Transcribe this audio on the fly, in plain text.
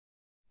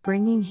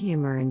Bringing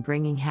humor and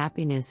bringing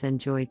happiness and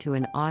joy to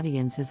an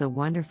audience is a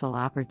wonderful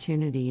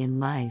opportunity in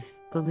life,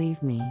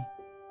 believe me.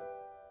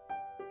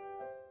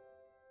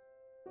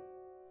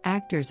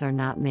 Actors are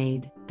not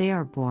made, they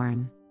are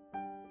born.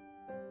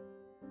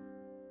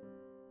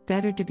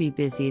 Better to be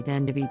busy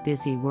than to be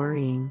busy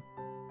worrying.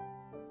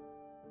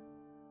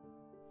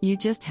 You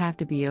just have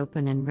to be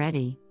open and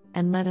ready,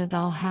 and let it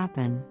all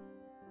happen.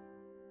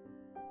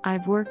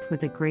 I've worked with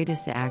the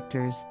greatest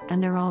actors,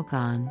 and they're all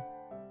gone.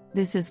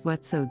 This is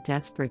what's so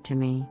desperate to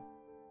me.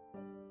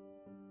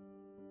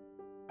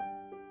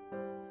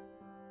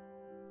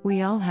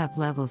 We all have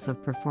levels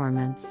of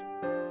performance.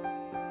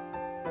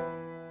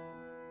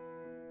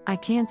 I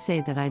can't say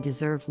that I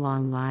deserve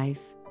long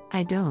life,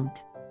 I don't.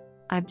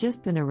 I've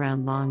just been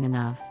around long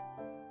enough.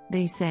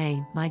 They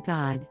say, my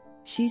God,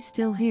 she's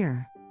still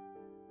here.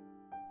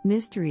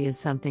 Mystery is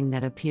something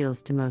that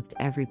appeals to most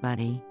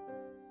everybody.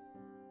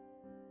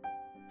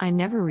 I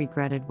never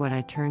regretted what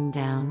I turned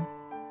down.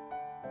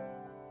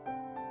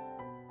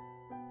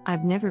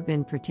 I've never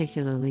been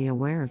particularly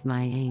aware of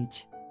my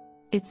age.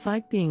 It's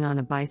like being on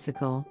a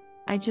bicycle,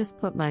 I just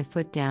put my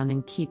foot down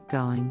and keep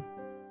going.